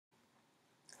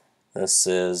This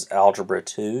is Algebra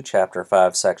 2, Chapter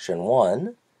 5, Section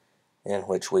 1, in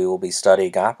which we will be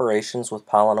studying operations with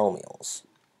polynomials.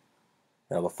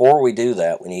 Now, before we do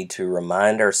that, we need to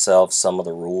remind ourselves some of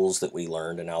the rules that we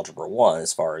learned in Algebra 1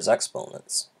 as far as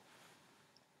exponents.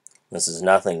 This is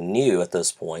nothing new at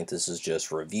this point. This is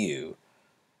just review,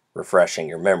 refreshing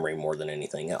your memory more than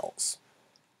anything else.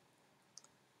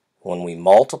 When we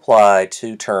multiply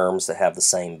two terms that have the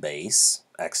same base,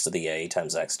 x to the a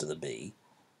times x to the b,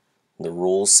 the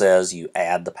rule says you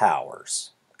add the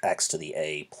powers, x to the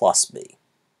a plus b.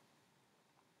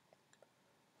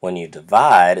 When you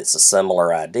divide, it's a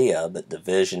similar idea, but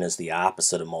division is the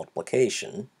opposite of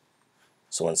multiplication.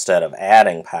 So instead of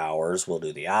adding powers, we'll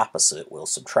do the opposite. We'll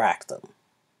subtract them,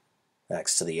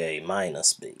 x to the a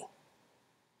minus b.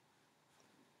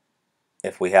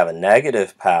 If we have a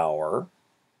negative power,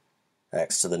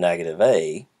 x to the negative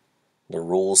a, the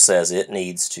rule says it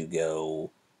needs to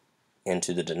go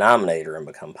into the denominator and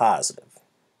become positive.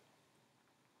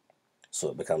 So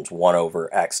it becomes 1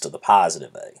 over x to the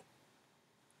positive a.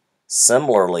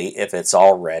 Similarly, if it's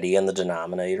already in the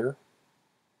denominator,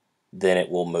 then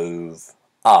it will move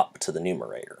up to the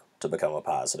numerator to become a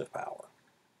positive power.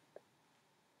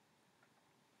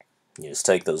 You just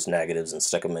take those negatives and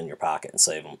stick them in your pocket and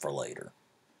save them for later.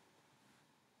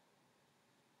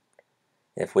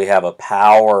 If we have a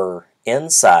power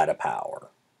inside a power,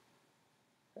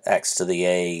 x to the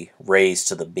a raised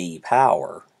to the b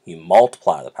power, you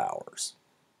multiply the powers,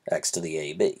 x to the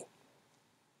ab.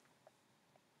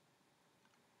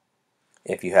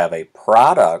 If you have a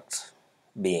product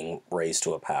being raised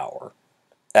to a power,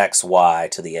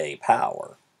 xy to the a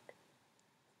power,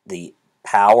 the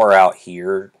power out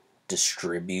here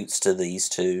distributes to these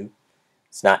two.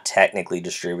 It's not technically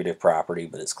distributive property,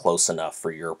 but it's close enough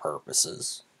for your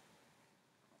purposes.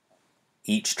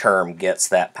 Each term gets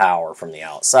that power from the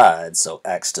outside, so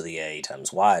x to the a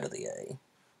times y to the a.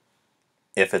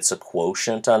 If it's a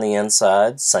quotient on the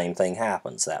inside, same thing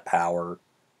happens. That power,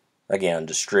 again,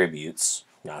 distributes.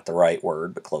 Not the right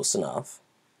word, but close enough.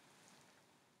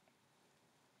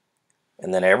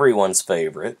 And then everyone's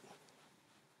favorite,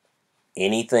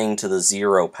 anything to the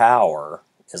 0 power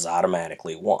is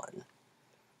automatically 1.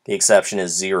 The exception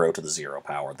is 0 to the 0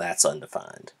 power. That's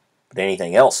undefined. But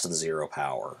anything else to the 0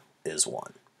 power is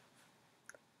 1.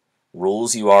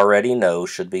 Rules you already know,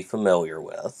 should be familiar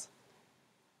with.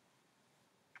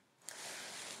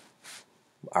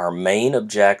 Our main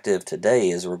objective today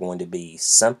is we're going to be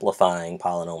simplifying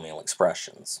polynomial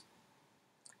expressions.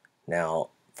 Now,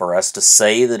 for us to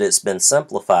say that it's been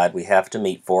simplified, we have to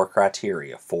meet 4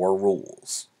 criteria, 4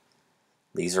 rules.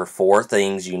 These are 4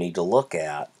 things you need to look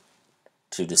at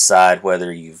to decide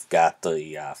whether you've got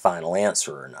the final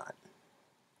answer or not.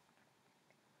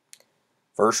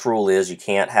 First rule is you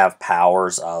can't have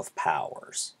powers of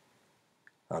powers.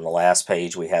 On the last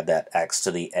page we had that x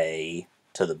to the a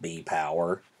to the b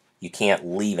power. You can't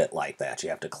leave it like that. You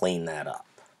have to clean that up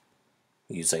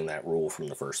using that rule from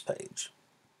the first page.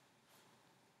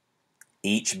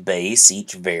 Each base,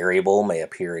 each variable may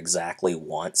appear exactly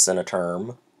once in a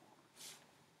term.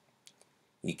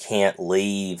 You can't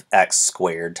leave x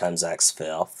squared times x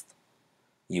fifth.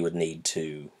 You would need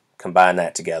to combine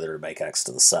that together to make x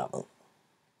to the 7th.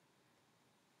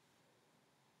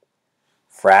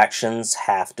 Fractions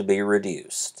have to be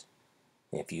reduced.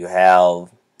 If you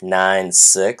have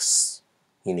 9/6,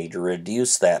 you need to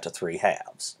reduce that to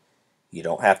 3/2. You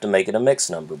don't have to make it a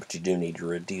mixed number, but you do need to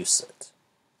reduce it.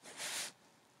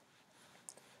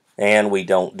 And we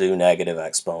don't do negative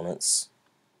exponents.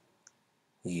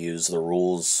 You use the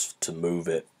rules to move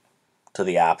it to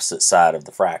the opposite side of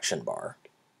the fraction bar.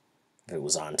 If it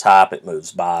was on top, it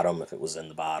moves bottom. If it was in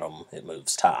the bottom, it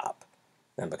moves top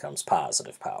and becomes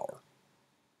positive power.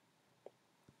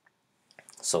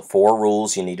 So 4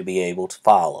 rules you need to be able to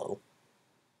follow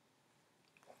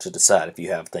to decide if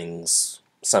you have things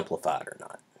simplified or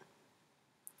not.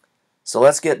 So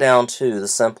let's get down to the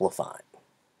simplifying.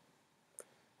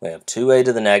 We have 2a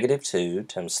to the negative 2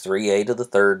 times 3a to the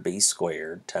third b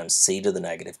squared times c to the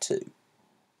negative 2.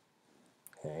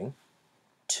 Okay.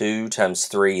 2 times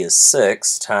 3 is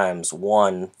 6 times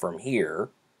 1 from here.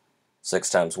 6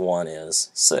 times 1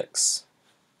 is 6.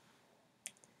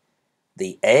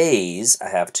 The a's, I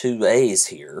have 2 a's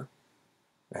here.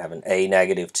 I have an a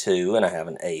negative 2 and I have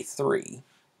an a 3.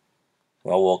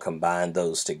 Well, we'll combine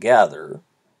those together.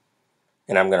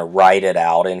 And I'm going to write it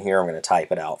out in here. I'm going to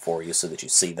type it out for you so that you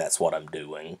see that's what I'm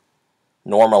doing.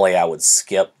 Normally I would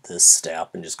skip this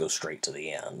step and just go straight to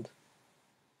the end.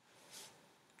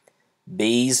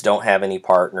 B's don't have any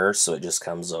partners, so it just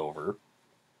comes over.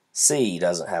 C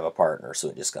doesn't have a partner, so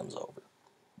it just comes over.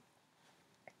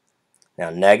 Now,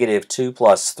 negative 2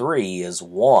 plus 3 is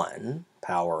 1,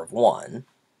 power of 1.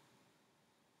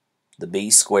 The b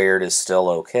squared is still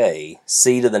okay.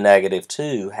 C to the negative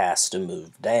 2 has to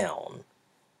move down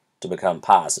to become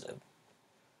positive,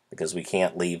 because we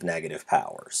can't leave negative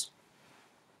powers.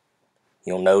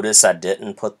 You'll notice I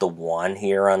didn't put the 1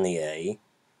 here on the a.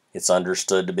 It's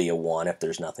understood to be a 1 if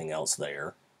there's nothing else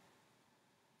there.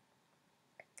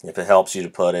 If it helps you to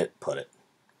put it, put it.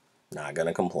 Not going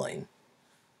to complain.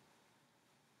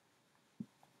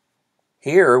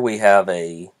 Here we have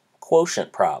a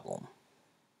quotient problem.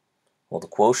 Well, the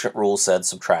quotient rule said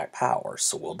subtract powers,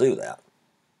 so we'll do that.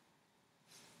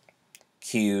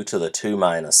 Q to the 2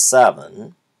 minus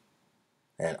 7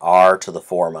 and R to the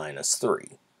 4 minus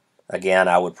 3. Again,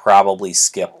 I would probably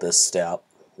skip this step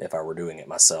if I were doing it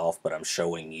myself, but I'm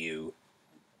showing you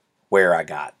where I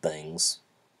got things.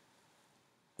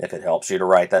 If it helps you to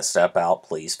write that step out,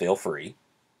 please feel free.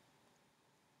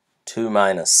 2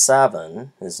 minus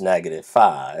 7 is negative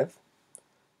 5.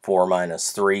 4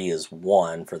 minus 3 is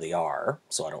 1 for the R,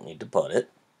 so I don't need to put it.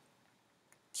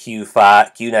 Q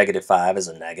negative 5 is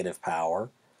a negative power,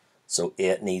 so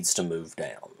it needs to move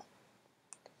down.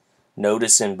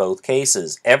 Notice in both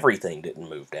cases, everything didn't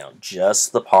move down,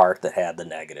 just the part that had the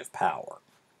negative power.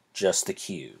 Just the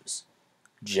Q's.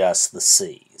 Just the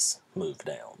C's moved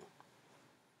down.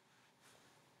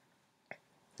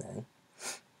 Okay.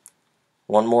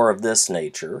 One more of this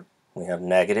nature. We have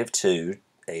negative 2,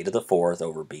 a to the 4th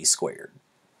over b squared.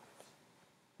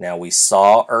 Now we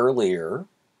saw earlier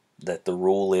that the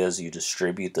rule is you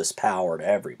distribute this power to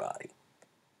everybody.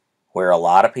 Where a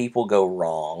lot of people go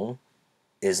wrong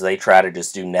is they try to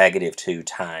just do negative 2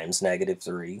 times negative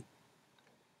 3.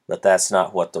 But that's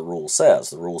not what the rule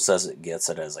says. The rule says it gets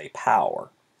it as a power.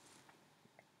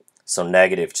 So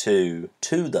negative 2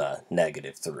 to the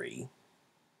negative 3.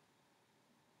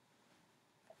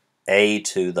 A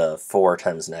to the 4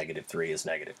 times negative 3 is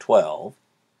negative 12.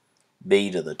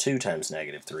 B to the 2 times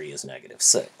negative 3 is negative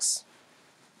 6.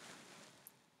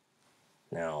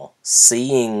 Now,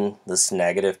 seeing this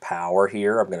negative power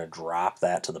here, I'm going to drop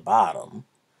that to the bottom.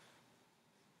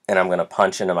 And I'm going to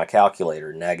punch into my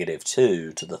calculator negative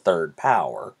 2 to the 3rd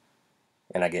power.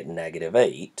 And I get negative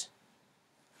 8.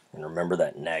 And remember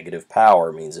that negative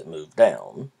power means it moved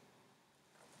down.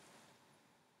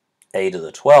 A to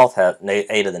the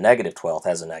negative 12th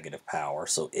has a negative power,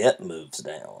 so it moves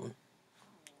down.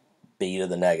 B to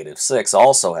the negative 6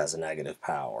 also has a negative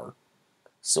power,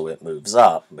 so it moves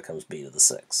up and becomes b to the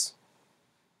 6.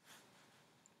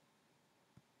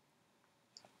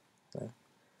 Okay.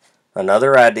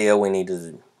 Another idea we need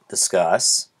to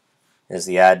discuss is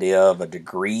the idea of a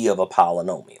degree of a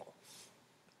polynomial.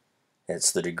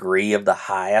 It's the degree of the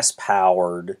highest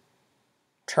powered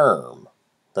term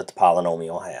that the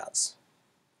polynomial has.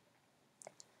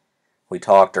 We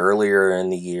talked earlier in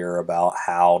the year about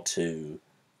how to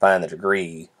find the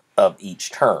degree of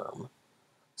each term.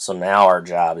 So now our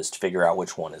job is to figure out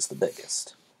which one is the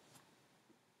biggest.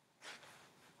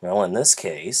 Well, in this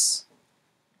case,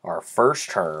 our first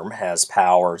term has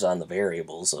powers on the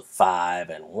variables of 5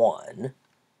 and 1.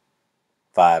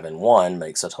 5 and 1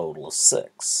 makes a total of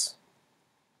 6.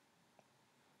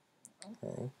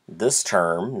 Okay. This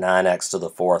term, 9x to the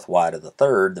 4th, y to the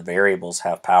 3rd, the variables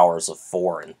have powers of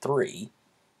 4 and 3,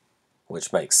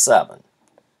 which makes 7.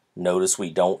 Notice we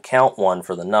don't count 1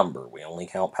 for the number. We only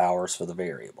count powers for the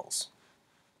variables.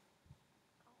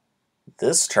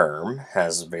 This term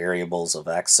has variables of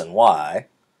x and y.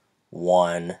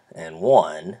 1 and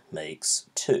 1 makes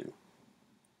 2.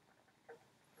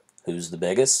 Who's the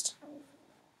biggest?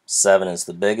 7 is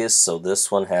the biggest, so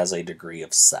this one has a degree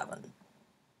of 7.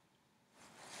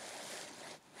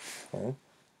 Okay.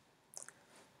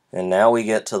 And now we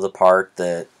get to the part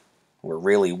that we're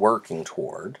really working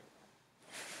toward,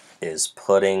 is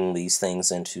putting these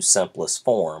things into simplest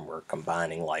form. We're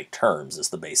combining like terms is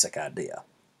the basic idea.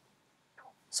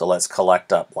 So let's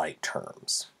collect up like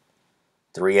terms.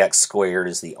 3x squared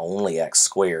is the only x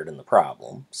squared in the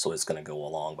problem, so it's going to go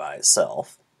along by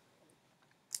itself.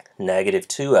 Negative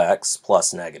 2x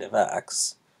plus negative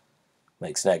x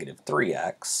makes negative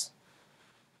 3x.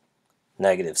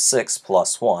 Negative 6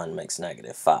 plus 1 makes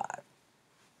negative 5.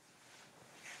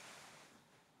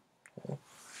 Okay.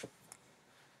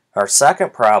 Our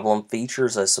second problem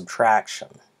features a subtraction.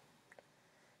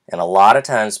 And a lot of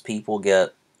times people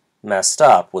get messed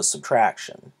up with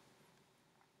subtraction.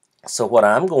 So what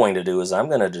I'm going to do is I'm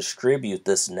going to distribute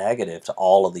this negative to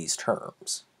all of these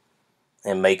terms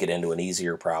and make it into an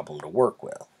easier problem to work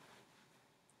with.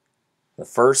 The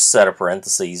first set of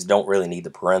parentheses don't really need the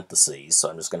parentheses, so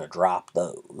I'm just going to drop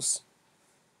those.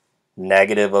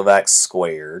 Negative of x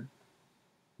squared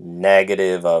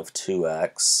negative of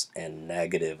 2x and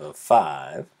negative of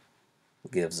 5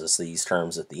 gives us these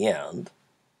terms at the end.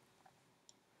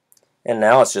 And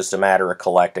now it's just a matter of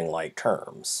collecting like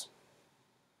terms.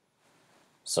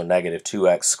 So negative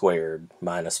 2x squared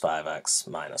minus 5x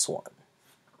minus 1.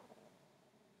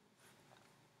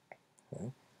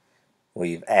 Okay.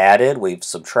 We've added, we've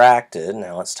subtracted,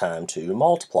 now it's time to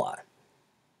multiply.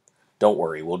 Don't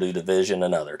worry, we'll do division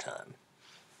another time.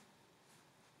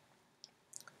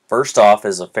 First off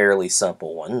is a fairly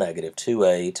simple one, negative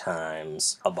 2a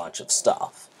times a bunch of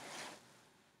stuff.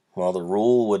 Well, the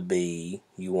rule would be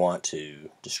you want to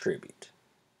distribute.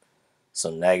 So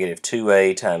negative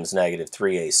 2a times negative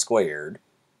 3a squared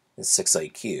is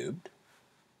 6a cubed.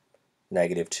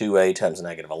 Negative 2a times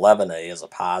negative 11a is a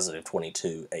positive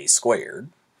 22a squared.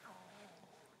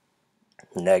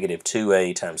 Negative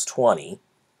 2a times 20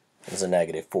 is a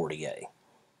negative 40a.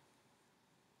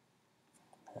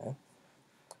 Okay.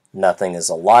 Nothing is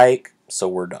alike, so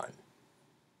we're done.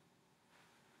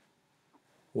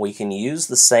 We can use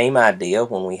the same idea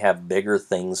when we have bigger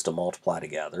things to multiply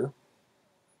together.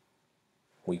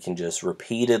 We can just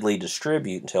repeatedly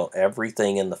distribute until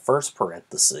everything in the first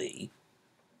parenthesis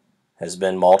has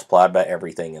been multiplied by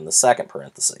everything in the second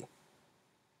parenthesis.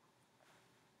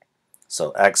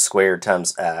 So x squared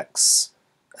times x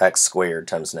squared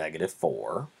times negative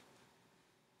 4,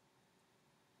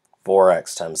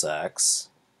 4x times x,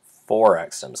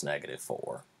 4x times negative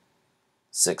 4,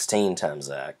 16 times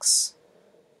x,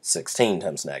 16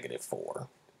 times negative 4.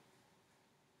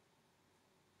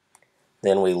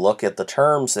 Then we look at the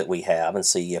terms that we have and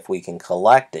see if we can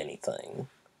collect anything.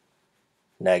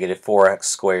 Negative 4x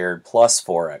squared plus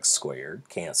 4x squared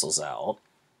cancels out.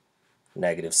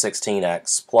 Negative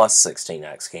 16x plus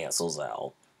 16x cancels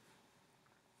out.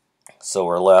 So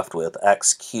we're left with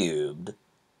x cubed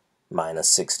minus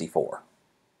 64.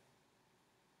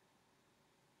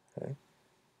 Okay.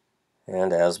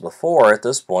 And as before, at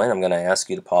this point, I'm going to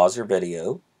ask you to pause your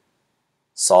video,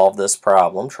 solve this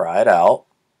problem, try it out.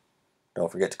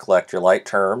 Don't forget to collect your like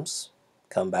terms,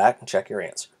 come back and check your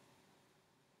answer.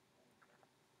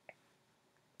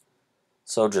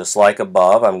 So just like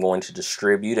above, I'm going to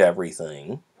distribute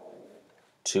everything.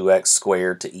 2x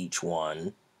squared to each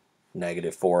one,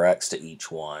 negative 4x to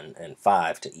each one, and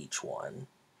 5 to each one.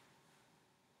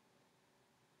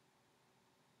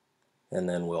 And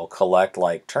then we'll collect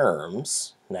like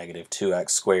terms. Negative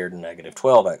 2x squared and negative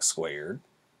 12x squared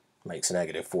makes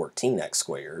negative 14x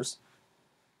squares.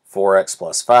 4x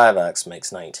plus 5x makes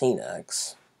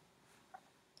 19x.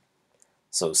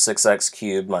 So 6x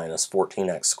cubed minus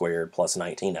 14x squared plus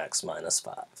 19x minus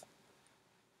 5.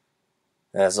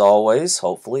 As always,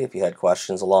 hopefully, if you had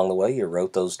questions along the way, you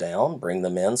wrote those down. Bring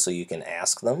them in so you can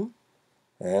ask them.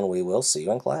 And we will see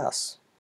you in class.